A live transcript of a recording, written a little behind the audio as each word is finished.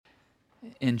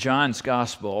In John's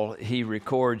gospel, he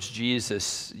records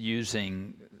Jesus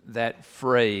using that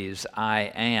phrase,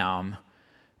 I am,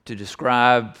 to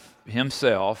describe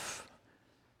himself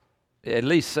at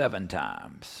least 7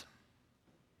 times.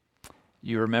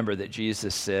 You remember that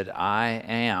Jesus said, I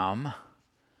am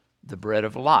the bread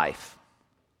of life.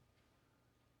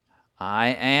 I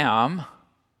am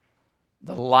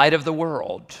the light of the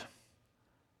world.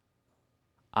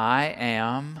 I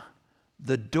am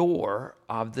the door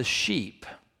of the sheep.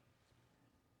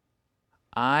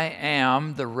 I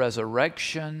am the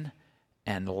resurrection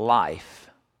and life.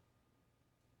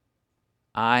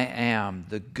 I am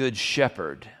the good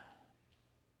shepherd.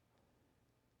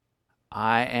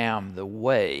 I am the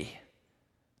way,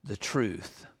 the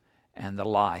truth, and the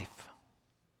life.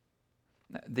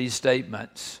 These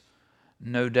statements,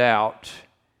 no doubt,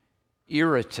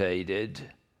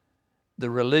 irritated the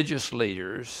religious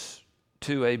leaders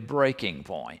to a breaking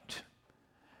point.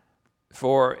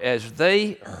 For as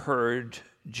they heard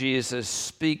Jesus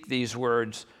speak these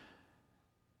words,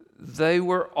 they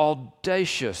were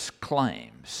audacious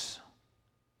claims.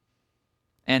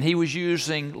 And he was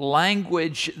using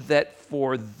language that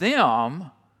for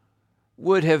them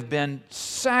would have been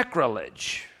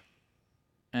sacrilege.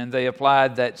 And they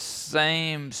applied that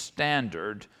same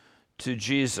standard to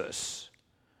Jesus.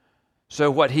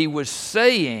 So what he was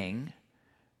saying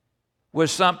was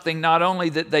something not only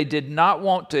that they did not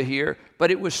want to hear,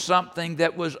 but it was something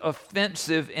that was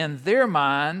offensive in their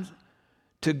mind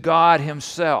to God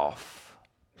himself.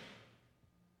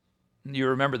 You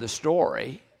remember the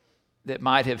story that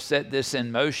might have set this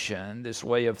in motion, this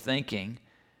way of thinking.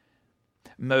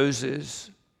 Moses,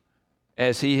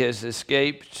 as he has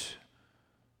escaped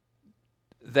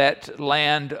that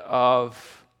land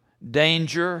of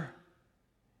danger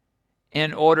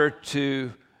in order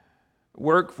to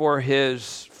work for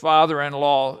his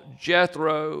father-in-law,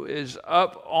 Jethro, is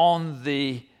up on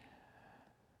the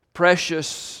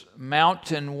precious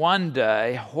mountain one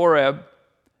day, Horeb,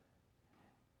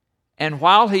 and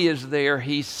while he is there,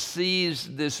 he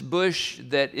sees this bush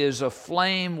that is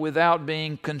aflame without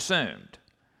being consumed.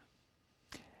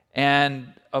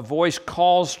 And a voice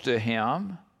calls to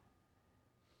him,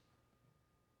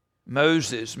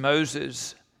 Moses,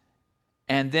 Moses,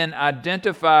 and then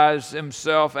identifies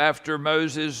himself after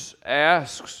Moses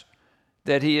asks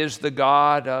that he is the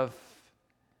God of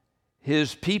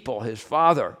his people, his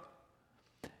father.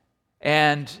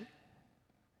 And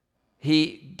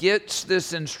he gets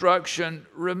this instruction,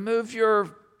 remove your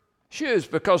shoes,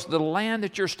 because the land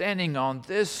that you're standing on,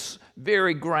 this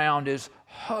very ground, is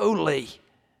holy.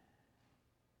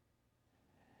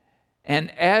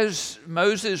 And as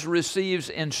Moses receives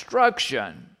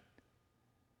instruction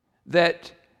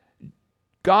that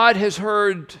God has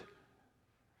heard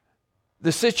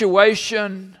the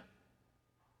situation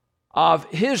of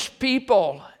his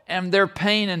people and their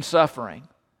pain and suffering,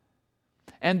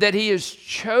 and that he has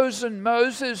chosen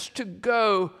Moses to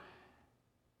go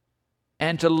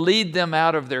and to lead them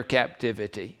out of their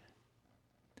captivity,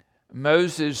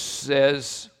 Moses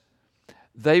says,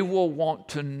 they will want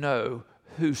to know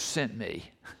who sent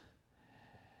me.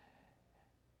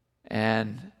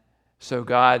 And so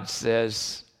God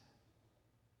says,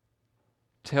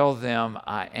 tell them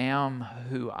I am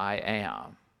who I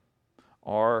am,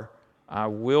 or I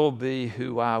will be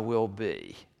who I will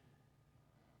be.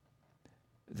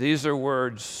 These are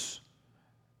words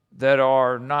that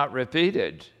are not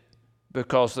repeated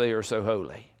because they are so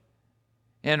holy.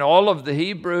 In all of the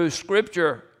Hebrew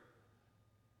Scripture,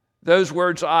 those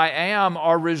words, I am,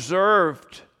 are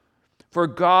reserved for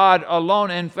God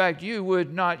alone. In fact, you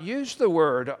would not use the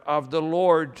word of the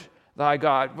Lord thy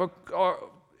God,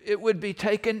 or it would be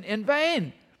taken in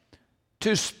vain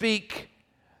to speak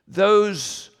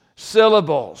those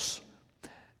syllables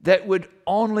that would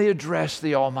only address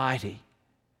the Almighty.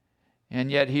 And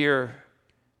yet here,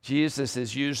 Jesus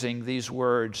is using these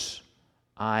words,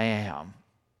 I am.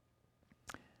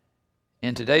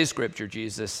 In today's scripture,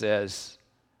 Jesus says,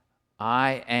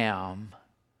 I am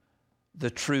the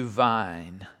true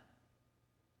vine.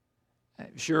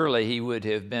 Surely he would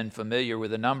have been familiar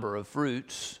with a number of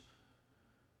fruits.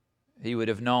 He would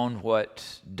have known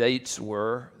what dates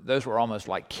were. Those were almost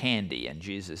like candy in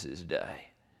Jesus' day.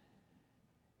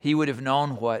 He would have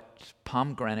known what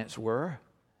pomegranates were.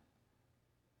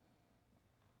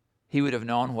 He would have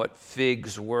known what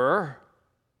figs were.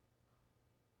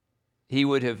 He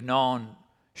would have known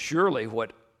surely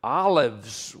what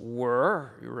olives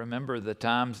were. You remember the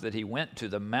times that he went to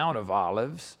the Mount of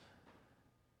Olives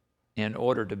in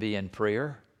order to be in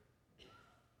prayer.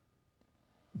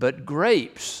 But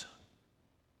grapes,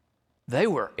 they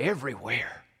were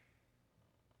everywhere.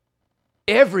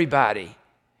 Everybody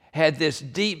had this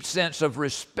deep sense of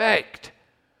respect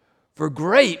for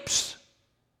grapes.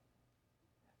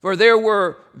 For there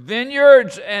were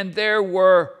vineyards and there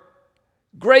were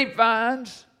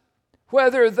grapevines.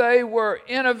 Whether they were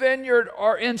in a vineyard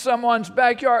or in someone's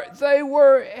backyard, they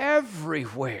were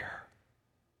everywhere.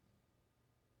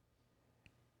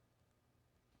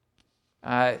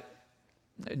 I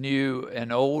knew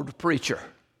an old preacher.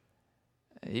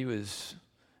 He was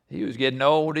getting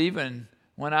old even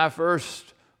when I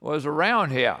first was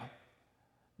around him.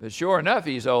 But sure enough,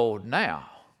 he's old now.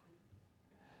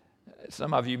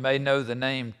 Some of you may know the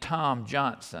name Tom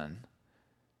Johnson.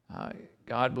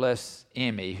 God bless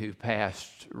Emmy, who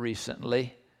passed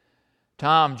recently.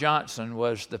 Tom Johnson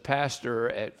was the pastor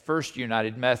at First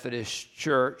United Methodist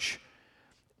Church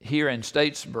here in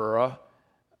Statesboro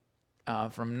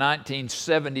from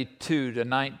 1972 to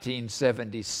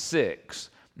 1976.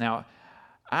 Now,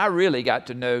 I really got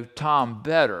to know Tom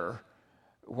better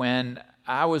when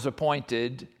I was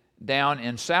appointed down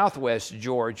in southwest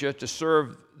Georgia to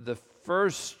serve the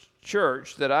first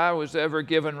church that I was ever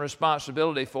given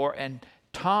responsibility for, and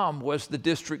Tom was the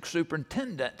district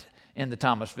superintendent in the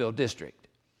Thomasville district.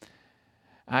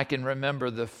 I can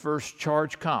remember the first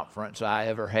charge conference I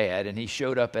ever had, and he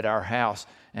showed up at our house,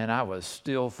 and I was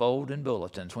still folding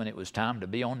bulletins when it was time to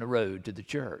be on the road to the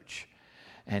church.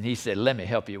 And he said, "Let me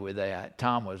help you with that."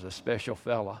 Tom was a special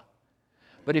fella.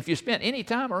 But if you spent any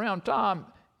time around Tom,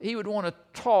 he would want to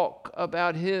talk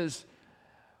about his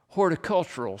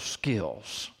horticultural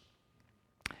skills.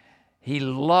 He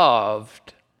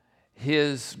loved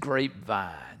his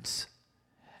grapevines.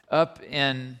 Up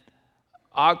in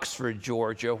Oxford,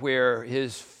 Georgia, where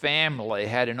his family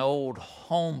had an old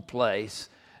home place,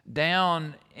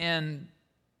 down in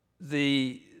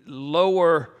the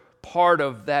lower part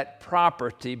of that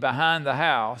property behind the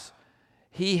house,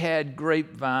 he had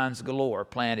grapevines galore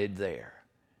planted there.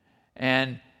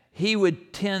 And he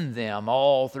would tend them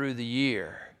all through the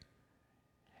year.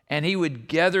 And he would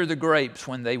gather the grapes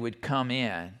when they would come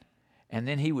in. And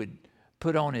then he would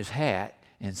put on his hat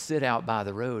and sit out by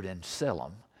the road and sell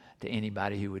them to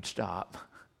anybody who would stop.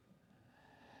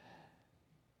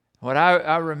 What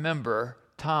I remember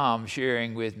Tom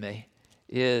sharing with me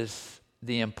is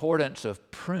the importance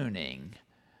of pruning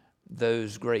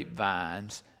those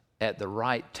grapevines at the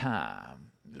right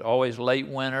time. Always late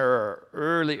winter or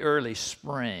early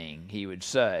spring, he would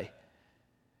say.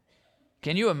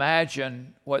 Can you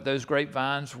imagine what those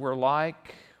grapevines were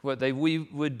like? What we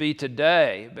would be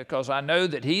today? Because I know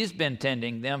that he's been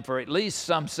tending them for at least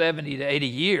some 70 to 80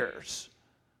 years.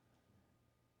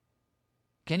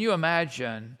 Can you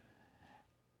imagine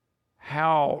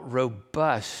how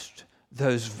robust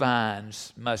those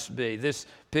vines must be? This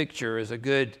picture is a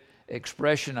good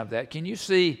expression of that. Can you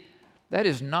see that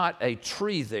is not a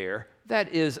tree there? That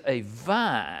is a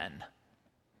vine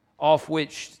off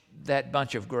which that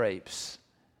bunch of grapes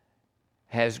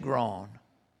has grown.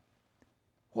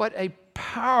 What a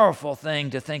powerful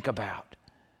thing to think about.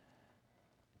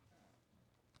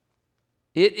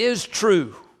 It is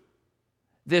true,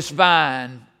 this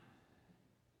vine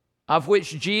of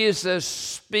which Jesus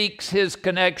speaks his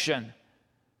connection.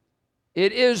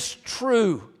 It is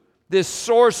true, this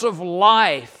source of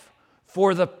life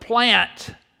for the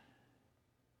plant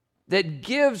that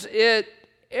gives it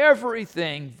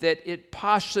everything that it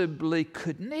possibly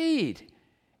could need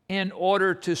in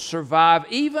order to survive,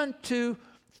 even to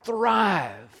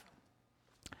thrive.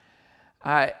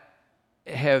 I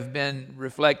have been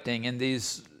reflecting in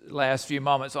these last few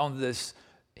moments on this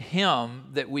hymn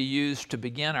that we use to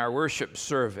begin our worship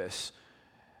service.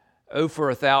 "Oh,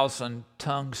 for a Thousand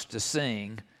Tongues to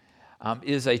Sing"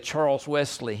 is a Charles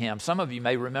Wesley hymn. Some of you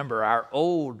may remember our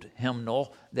old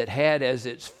hymnal that had as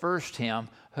its first hymn,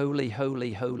 "Holy,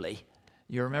 Holy, Holy."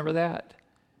 You remember that?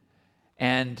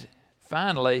 And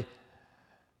finally,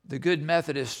 the good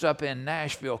Methodists up in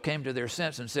Nashville came to their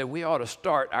sense and said, we ought to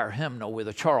start our hymnal with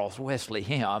a Charles Wesley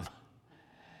hymn.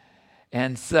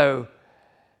 And so,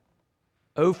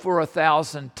 "Oh, for a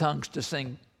Thousand Tongues to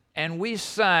Sing." And we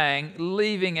sang,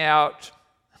 leaving out,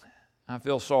 I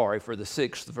feel sorry for the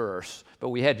 6th verse, but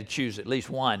we had to choose at least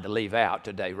one to leave out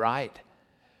today, right?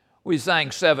 We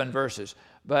sang 7 verses,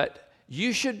 but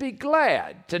you should be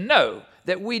glad to know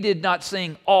that we did not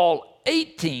sing all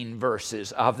 18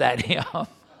 verses of that hymn.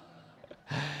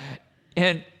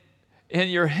 In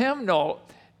your hymnal,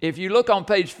 if you look on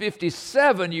page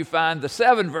 57, you find the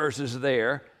 7 verses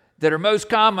there that are most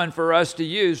common for us to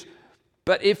use.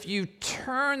 But if you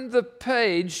turn the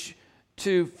page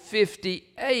to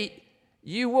 58,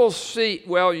 you will see,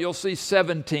 you'll see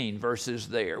 17 verses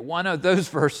there. One of those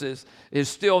verses is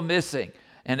still missing.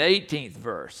 an 18th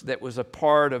verse that was a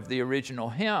part of the original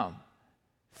hymn.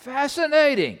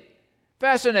 Fascinating.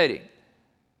 Fascinating.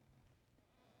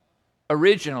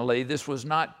 Originally, this was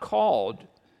not called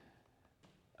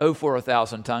 "Oh, for a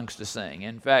Thousand Tongues to Sing."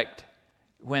 In fact,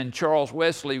 when Charles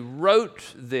Wesley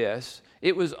wrote this,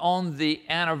 it was on the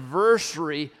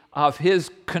anniversary of his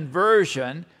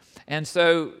conversion, and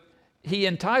so he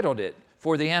entitled it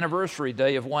 "For the Anniversary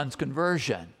Day of One's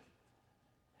Conversion."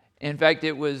 In fact,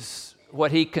 it was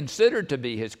what he considered to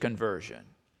be his conversion.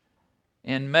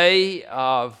 In May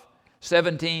of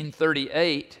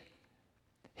 1738,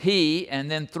 he, and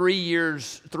then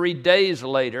 3 days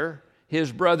later,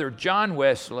 his brother John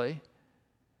Wesley,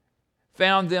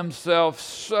 found themselves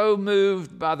so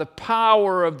moved by the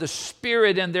power of the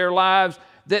Spirit in their lives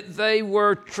that they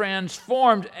were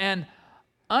transformed, and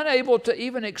unable to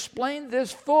even explain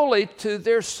this fully to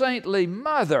their saintly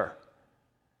mother.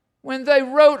 When they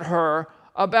wrote her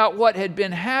about what had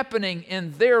been happening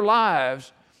in their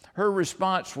lives, her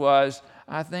response was,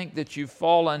 "I think that you've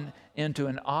fallen into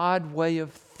an odd way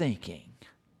of thinking."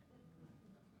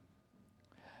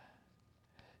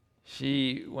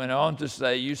 She went on to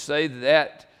say, "You say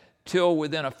that till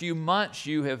within a few months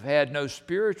you have had no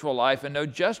spiritual life and no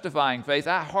justifying faith.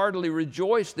 I heartily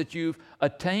rejoice that you've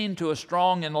attained to a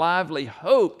strong and lively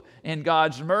hope in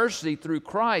God's mercy through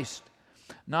Christ.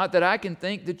 Not that I can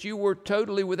think that you were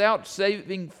totally without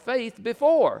saving faith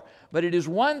before, but it is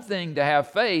one thing to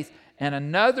have faith and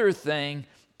another thing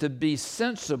to be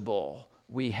sensible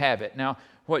we have it." Now,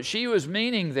 what she was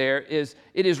meaning there is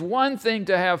it is one thing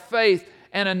to have faith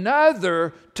and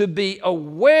another to be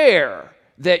aware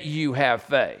that you have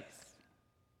faith.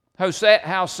 How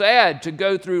sad to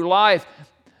go through life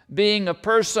being a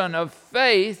person of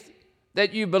faith,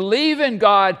 that you believe in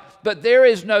God, but there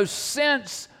is no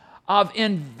sense of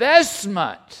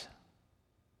investment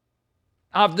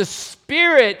of the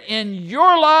Spirit in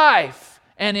your life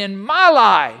and in my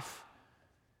life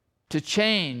to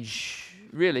change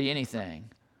really anything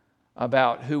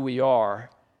about who we are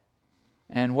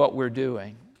and what we're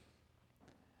doing.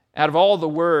 Out of all the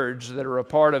words that are a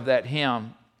part of that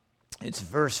hymn, it's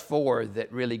verse 4 that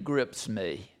really grips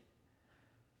me.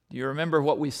 Do you remember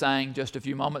what we sang just a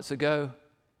few moments ago?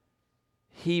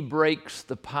 He breaks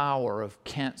the power of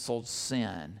canceled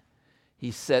sin.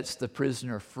 He sets the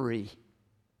prisoner free.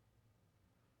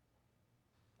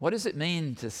 What does it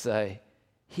mean to say,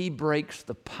 He breaks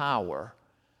the power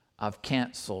of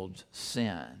canceled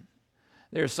sin?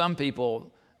 There are some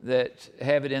people that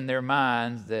have it in their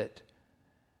mind that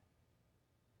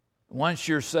once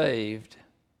you're saved,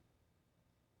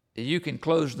 you can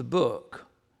close the book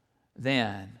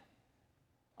then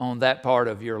on that part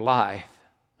of your life.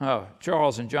 Oh,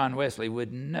 Charles and John Wesley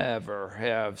would never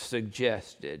have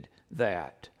suggested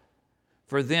that.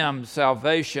 For them,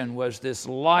 salvation was this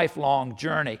lifelong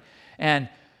journey. And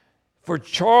for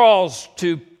Charles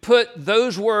to put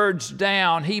those words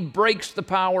down, he breaks the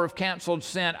power of canceled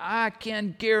sin. I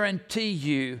can guarantee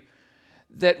you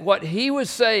that what he was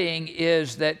saying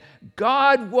is that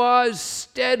God was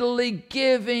steadily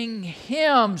giving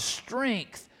him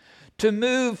strength to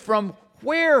move from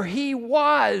where he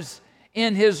was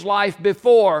in his life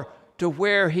before to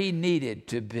where he needed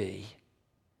to be.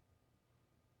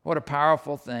 What a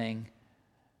powerful thing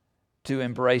to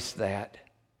embrace that.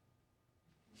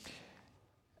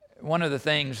 One of the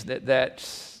things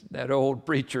that old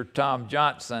preacher Tom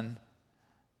Johnson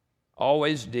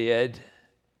always did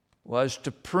was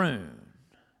to prune.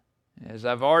 As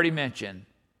I've already mentioned,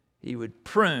 he would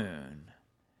prune.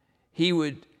 He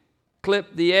would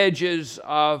clip the edges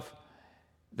of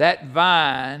that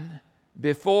vine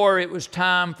before it was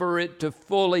time for it to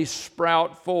fully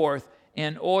sprout forth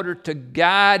in order to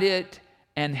guide it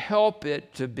and help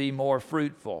it to be more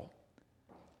fruitful.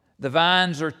 The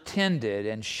vines are tended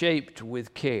and shaped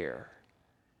with care.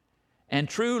 And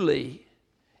truly,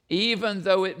 even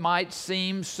though it might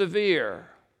seem severe,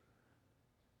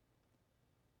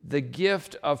 the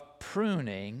gift of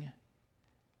pruning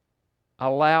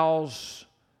allows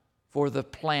for the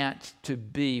plant to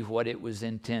be what it was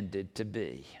intended to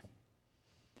be.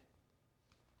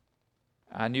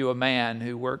 I knew a man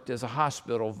who worked as a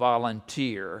hospital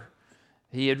volunteer.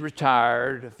 He had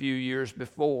retired a few years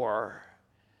before.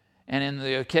 And in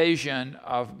the occasion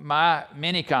of my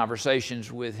many conversations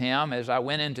with him, as I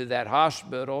went into that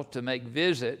hospital to make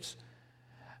visits,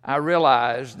 I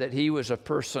realized that he was a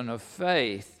person of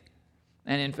faith.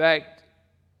 And in fact,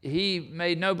 he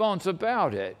made no bones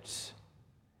about it.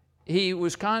 He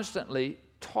was constantly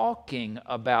talking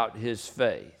about his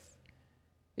faith.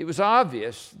 It was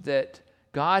obvious that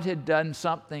God had done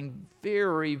something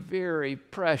very, very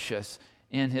precious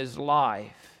in his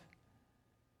life.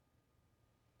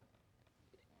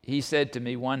 he said to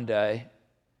me one day,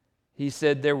 he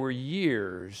said, there were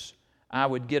years I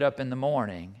would get up in the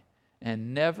morning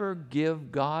and never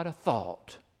give God a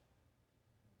thought.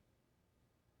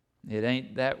 It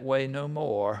ain't that way no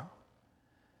more,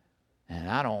 and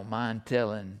I don't mind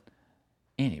telling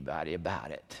anybody about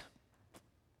it.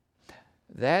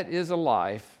 That is a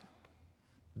life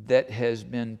that has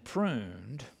been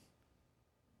pruned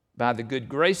by the good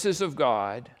graces of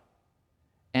God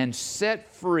and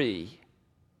set free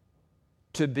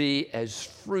to be as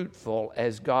fruitful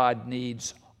as God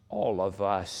needs all of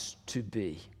us to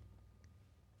be.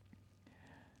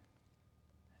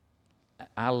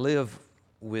 I live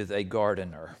with a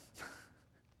gardener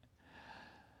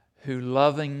who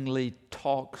lovingly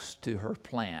talks to her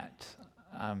plant.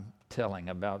 I'm telling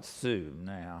about Sue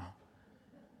now.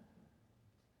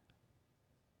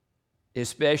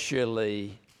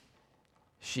 Especially,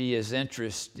 she is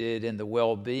interested in the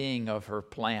well-being of her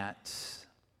plants.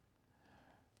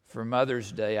 For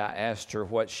Mother's Day, I asked her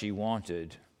what she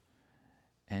wanted,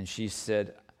 and she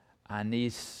said, I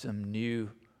need some new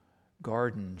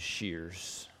garden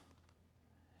shears.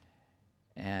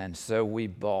 And so we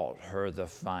bought her the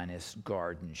finest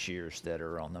garden shears that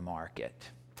are on the market.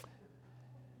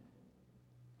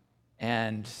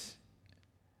 And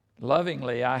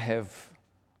lovingly, I have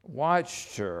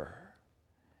watched her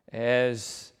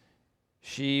as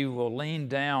she will lean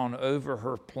down over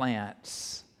her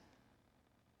plants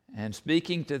and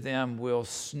speaking to them will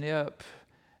snip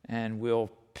and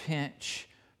will pinch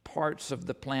parts of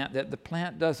the plant that the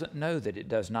plant doesn't know that it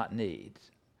does not need.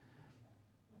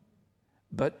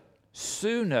 But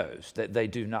Sue knows that they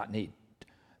do not need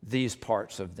these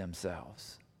parts of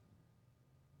themselves.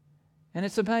 And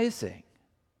it's amazing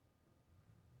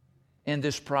in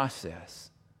this process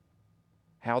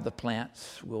how the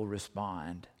plants will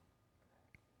respond.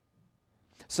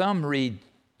 Some read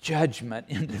judgment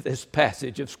into this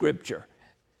passage of Scripture.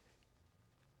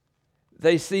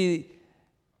 They see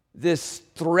this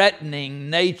threatening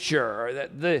nature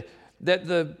that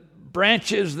the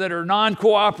branches that are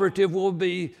non-cooperative will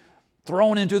be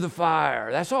thrown into the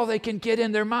fire. That's all they can get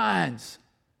in their minds.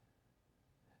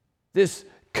 This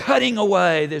cutting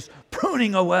away, this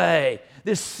pruning away,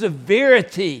 this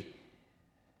severity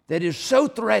that is so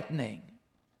threatening,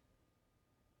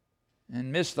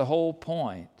 and miss the whole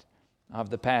point of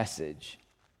the passage.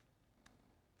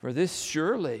 For this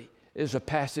surely is a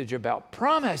passage about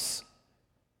promise.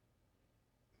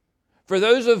 For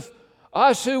those of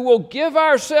us who will give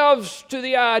ourselves to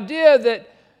the idea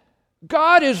that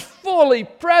God is fully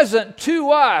present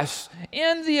to us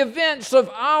in the events of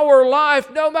our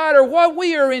life, no matter what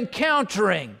we are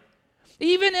encountering,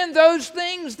 even in those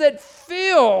things that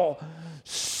feel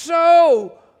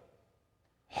so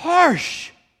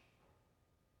harsh,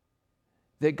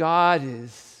 that God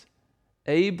is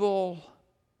able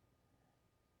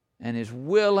and is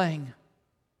willing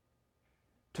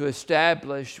to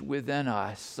establish within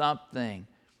us something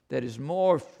that is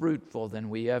more fruitful than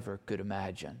we ever could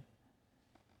imagine.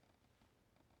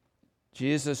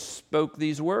 Jesus spoke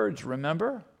these words,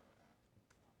 remember?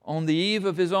 On the eve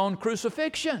of his own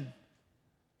crucifixion.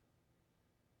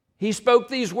 He spoke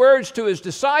these words to his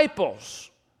disciples,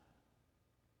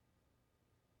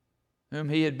 whom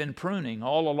he had been pruning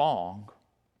all along,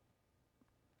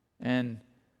 and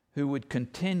who would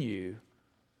continue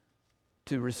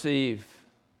to receive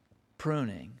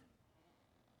pruning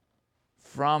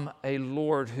from a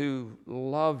Lord who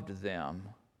loved them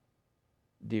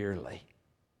dearly.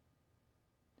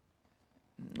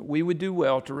 We would do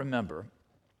well to remember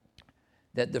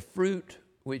that the fruit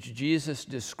which Jesus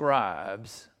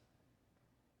describes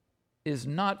is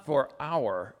not for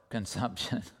our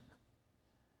consumption.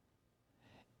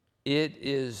 It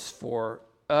is for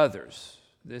others.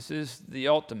 This is the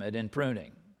ultimate in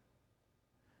pruning.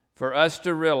 For us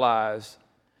to realize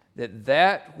that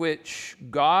that which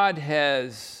God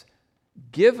has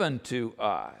given to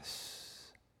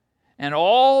us and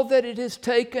all that it has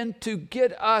taken to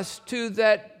get us to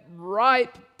that right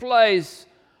place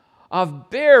of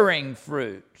bearing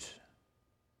fruit,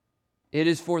 it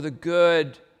is for the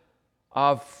good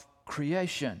of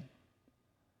creation,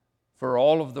 for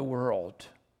all of the world.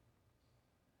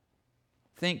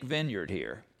 Think Vineyard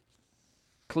here,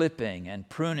 clipping and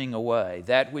pruning away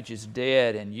that which is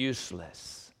dead and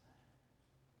useless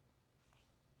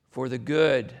for the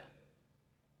good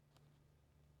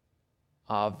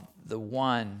of the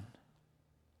one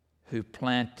who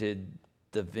planted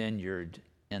the vineyard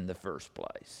in the first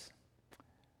place.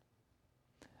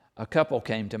 A couple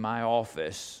came to my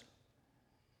office.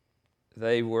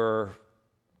 They were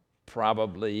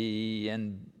probably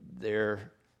in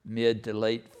their mid to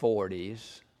late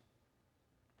 40s.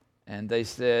 and they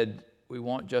said, "We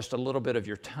want just a little bit of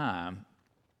your time."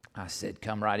 I said,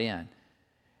 "Come right in."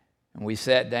 And we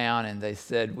sat down, and they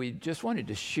said, "We just wanted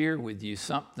to share with you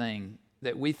something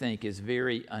that we think is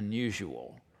very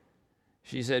unusual."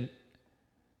 She said,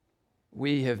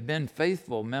 "We have been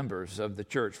faithful members of the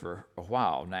church for a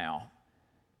while now,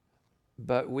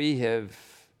 but we have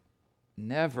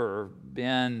never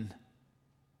been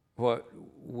what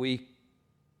we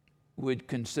would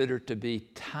consider to be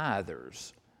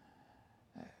tithers.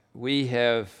 We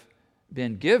have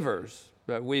been givers,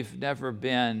 but we've never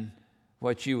been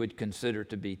what you would consider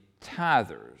to be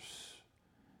tithers,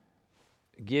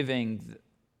 giving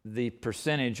the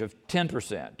percentage of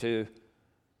 10% to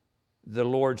the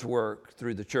Lord's work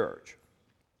through the church."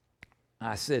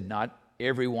 I said, "Not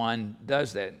everyone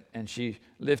does that." And she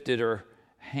lifted her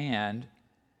hand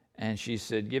and she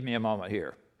said, "Give me a moment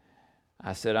here."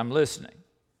 I said, "I'm listening."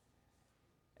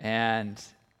 And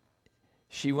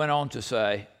she went on to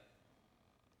say,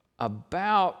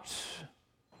 "About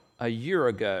a year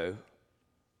ago,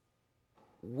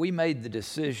 we made the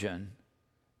decision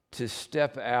to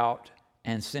step out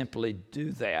and simply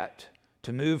do that,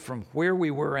 to move from where we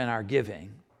were in our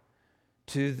giving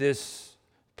to this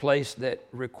place that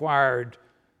required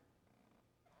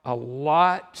a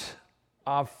lot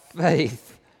of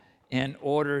faith in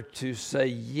order to say,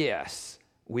 yes,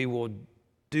 we will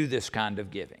do this kind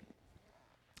of giving."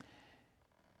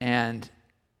 And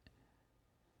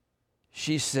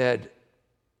she said,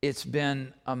 "It's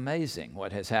been amazing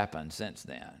what has happened since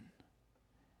then."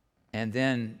 And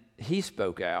then he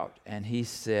spoke out and he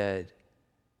said,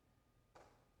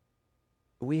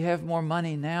 "We have more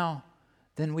money now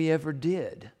than we ever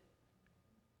did."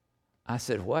 I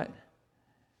said, "What?"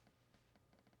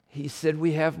 He said,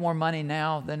 "We have more money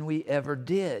now than we ever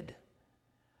did."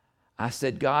 I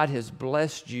said, "God has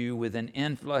blessed you with an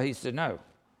inflow." He said, No.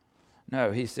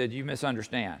 He said, "You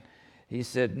misunderstand." He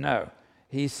said, "No."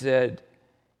 He said,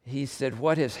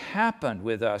 "What has happened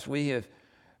with us, we've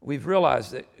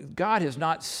realized that God has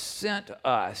not sent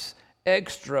us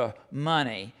extra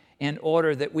money in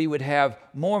order that we would have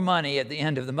more money at the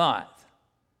end of the month.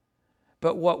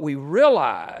 But what we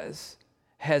realize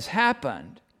has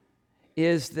happened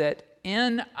is that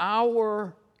in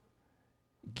our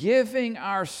giving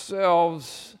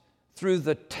ourselves through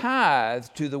the tithe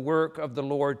to the work of the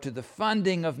Lord, to the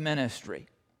funding of ministry,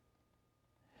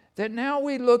 that now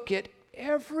we look at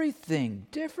everything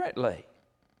differently.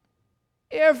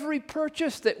 Every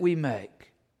purchase that we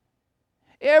make,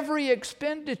 every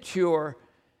expenditure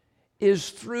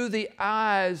is through the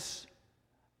eyes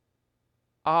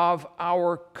of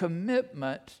our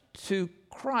commitment to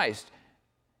Christ."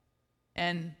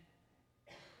 And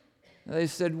they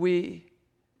said, "We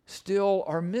still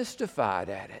are mystified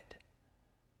at it,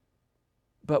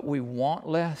 but we want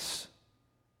less,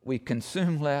 we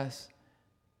consume less,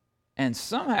 and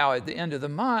somehow at the end of the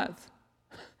month,"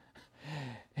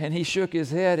 and he shook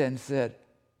his head and said,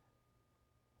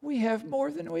 "We have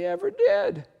more than we ever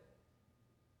did."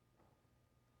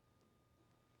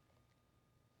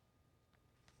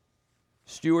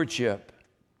 Stewardship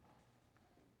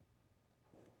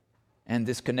and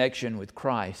this connection with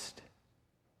Christ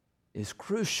is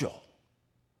crucial.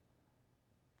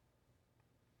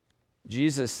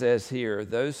 Jesus says here,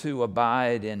 "Those who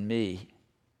abide in me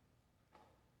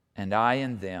and I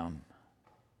in them."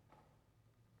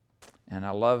 And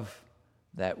I love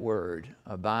that word.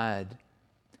 Abide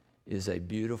is a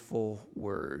beautiful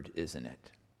word, isn't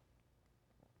it?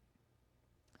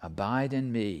 Abide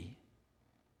in me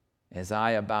as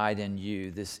I abide in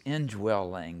you. This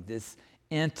indwelling, this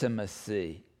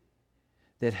intimacy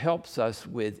that helps us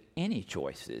with any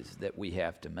choices that we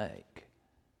have to make,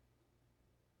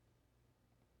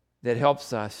 that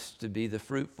helps us to be the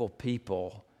fruitful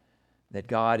people that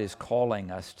God is calling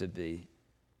us to be.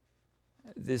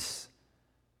 This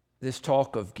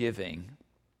talk of giving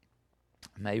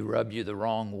may rub you the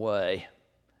wrong way,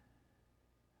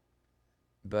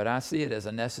 but I see it as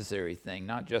a necessary thing,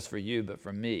 not just for you, but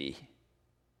for me.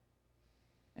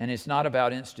 And it's not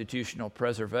about institutional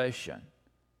preservation.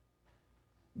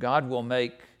 God will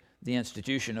make the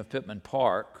institution of Pittman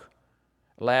Park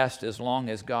last as long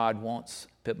as God wants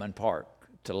Pittman Park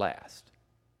to last.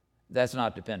 That's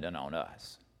not dependent on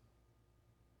us.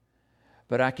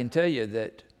 But I can tell you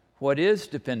that what is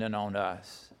dependent on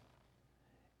us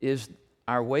is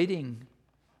our waiting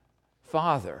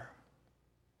Father,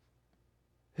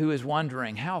 who is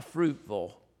wondering, how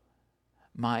fruitful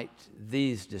might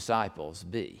these disciples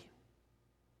be?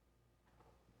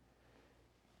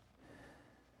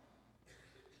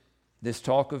 This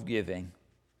talk of giving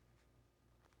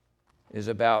is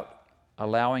about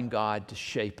allowing God to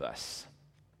shape us.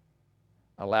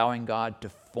 allowing God to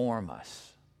form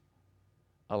us,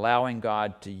 allowing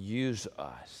God to use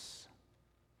us.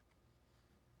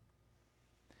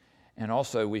 And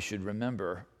also we should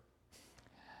remember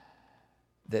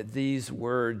that these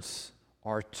words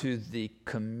are to the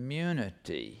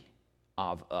community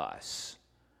of us,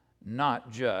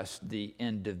 not just the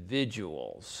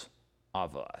individuals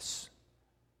of us.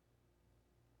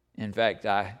 In fact,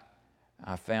 I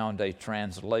found a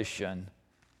translation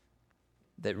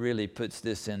that really puts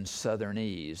this in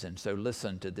Southernese, and so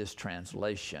listen to this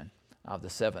translation of the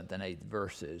 7th and 8th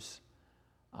verses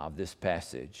of this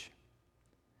passage.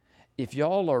 If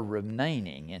y'all are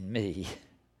remaining in me,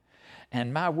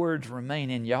 and my words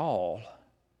remain in y'all,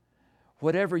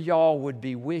 whatever y'all would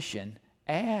be wishing,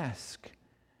 ask,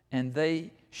 and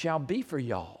they shall be for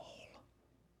y'all.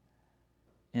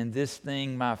 In this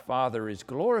thing my Father is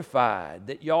glorified,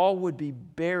 that y'all would be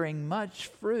bearing much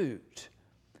fruit,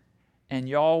 and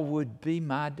y'all would be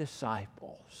my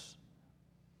disciples.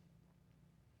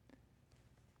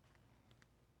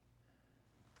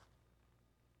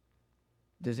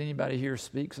 Does anybody here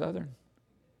speak Southern?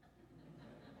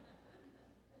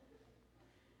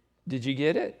 Did you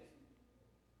get it?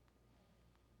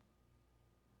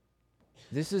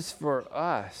 This is for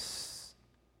us.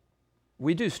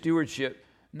 We do stewardship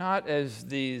not as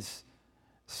these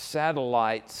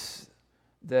satellites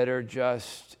that are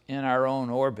just in our own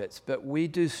orbits, but we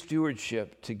do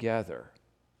stewardship together.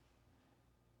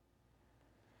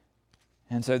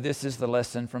 And so this is the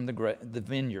lesson from the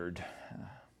vineyard.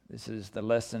 This is the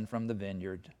lesson from the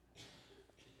vineyard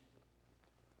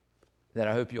that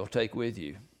I hope you'll take with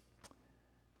you.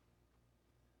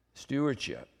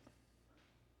 Stewardship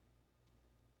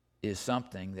is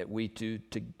something that we do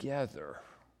together,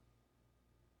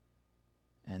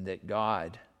 and that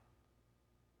God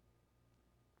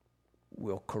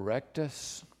will correct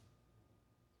us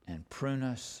and prune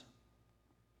us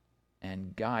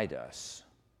and guide us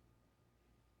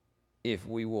if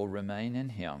we will remain in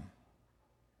Him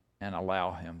and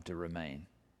allow Him to remain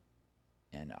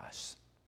in us.